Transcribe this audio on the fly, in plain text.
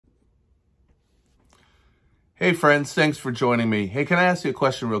Hey friends, thanks for joining me. Hey, can I ask you a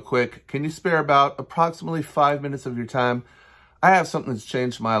question real quick? Can you spare about approximately 5 minutes of your time? I have something that's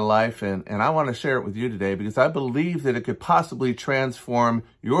changed my life and I want to share it with you today because I believe that it could possibly transform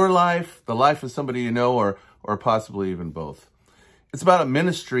your life, the life of somebody you know, or possibly even both. It's about a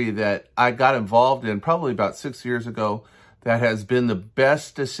ministry that I got involved in probably about 6 years ago that has been the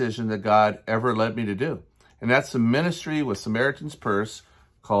best decision that God ever led me to do. And that's the ministry with Samaritan's Purse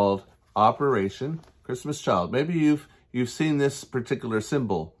called Operation Christmas Child. Maybe you've seen this particular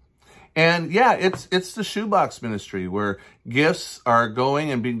symbol. And yeah, it's the shoebox ministry where gifts are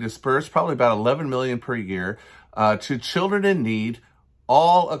going and being dispersed, probably about 11 million per year, to children in need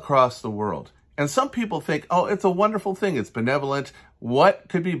all across the world. And some people think, oh, it's a wonderful thing. It's benevolent. What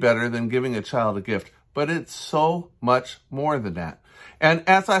could be better than giving a child a gift? But it's so much more than that. And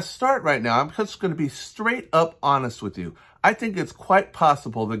as I start right now, I'm just going to be straight up honest with you. I think it's quite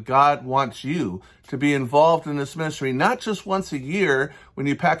possible that God wants you to be involved in this ministry, not just once a year when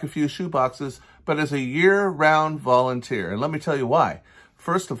you pack a few shoe boxes, but as a year-round volunteer. And let me tell you why.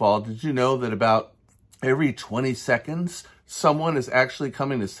 First of all, did you know that about every 20 seconds, someone is actually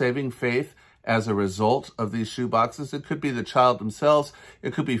coming to saving faith as a result of these shoe boxes? It could be the child themselves.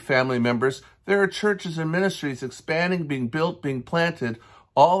 It could be family members. There are churches and ministries expanding, being built, being planted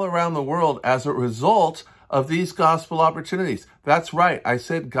all around the world as a result of these gospel opportunities. That's right. I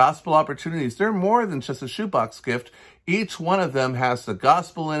said gospel opportunities. They're more than just a shoebox gift. Each one of them has the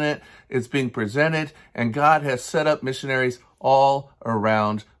gospel in it. It's being presented, and God has set up missionaries all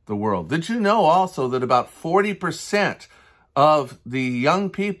around the world. Did you know also that about 40% of the young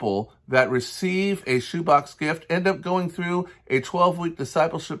people that receive a shoebox gift end up going through a 12-week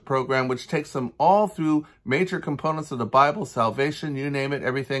discipleship program, which takes them all through major components of the Bible, salvation, you name it,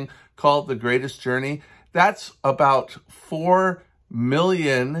 everything, called The Greatest Journey? That's about 4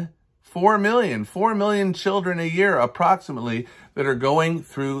 million children a year, approximately, that are going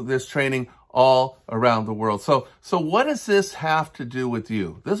through this training all around the world. So what does this have to do with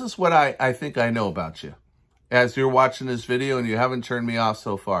you? This is what I think I know about you as you're watching this video and you haven't turned me off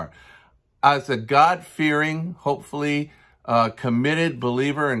so far. As a God-fearing, hopefully committed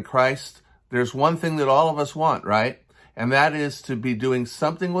believer in Christ, there's one thing that all of us want, right? And that is to be doing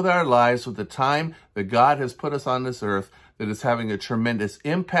something with our lives with the time that God has put us on this earth that is having a tremendous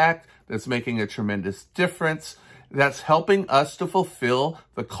impact, that's making a tremendous difference, that's helping us to fulfill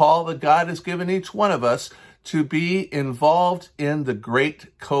the call that God has given each one of us to be involved in the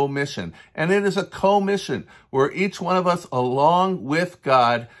Great Commission. And it is a commission where each one of us, along with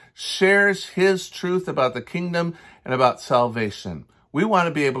God, shares his truth about the kingdom and about salvation. We want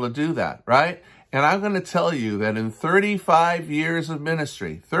to be able to do that, right? And I'm going to tell you that in 35 years of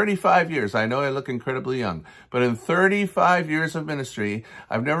ministry, 35 years, I know I look incredibly young, but in 35 years of ministry,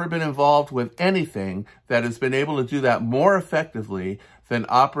 I've never been involved with anything that has been able to do that more effectively than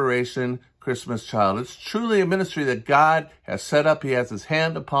Operation Christmas Child. It's truly a ministry that God has set up, he has his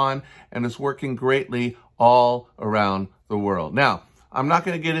hand upon, and is working greatly all around the world. Now, I'm not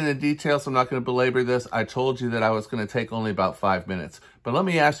going to get into details. I'm not going to belabor this. I told you that I was going to take only about 5 minutes. But let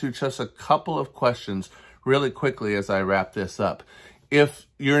me ask you just a couple of questions really quickly as I wrap this up. If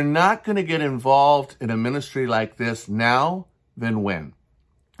you're not going to get involved in a ministry like this now, then when?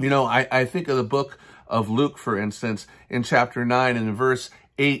 You know, I think of the book of Luke, for instance, in chapter 9 and in verse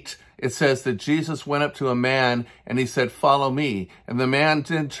 8, it says that Jesus went up to a man and he said, "Follow me." And the man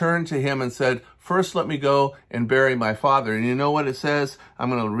then turned to him and said, "First, let me go and bury my father." And you know what it says? I'm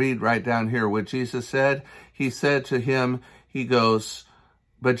going to read right down here what Jesus said. He said to him,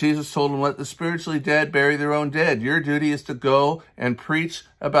 but Jesus told him, "Let the spiritually dead bury their own dead. Your duty is to go and preach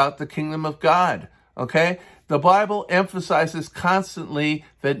about the kingdom of God." Okay? The Bible emphasizes constantly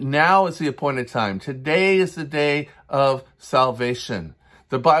that now is the appointed time. Today is the day of salvation.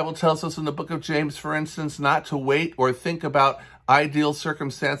 The Bible tells us in the book of James, for instance, not to wait or think about ideal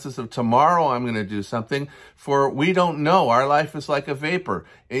circumstances of tomorrow I'm going to do something, for we don't know. Our life is like a vapor,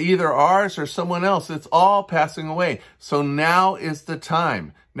 either ours or someone else. It's all passing away. So now is the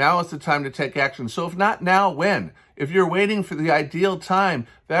time. Now is the time to take action. So if not now, when? If you're waiting for the ideal time,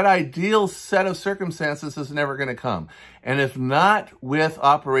 that ideal set of circumstances is never going to come. And if not with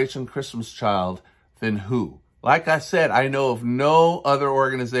Operation Christmas Child, then who? Like I said, I know of no other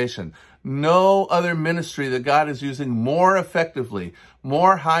organization, no other ministry that God is using more effectively,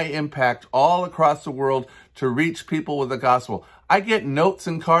 more high impact all across the world to reach people with the gospel. I get notes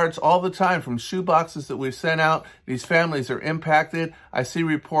and cards all the time from shoe boxes that we've sent out. These families are impacted. I see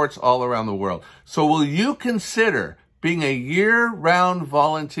reports all around the world. So will you consider being a year-round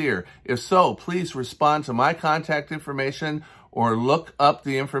volunteer? If so, please respond to my contact information or look up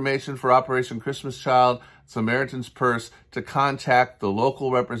the information for Operation Christmas Child, Samaritan's Purse, to contact the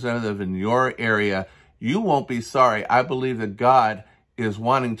local representative in your area, you won't be sorry. I believe that God is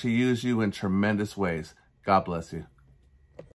wanting to use you in tremendous ways. God bless you.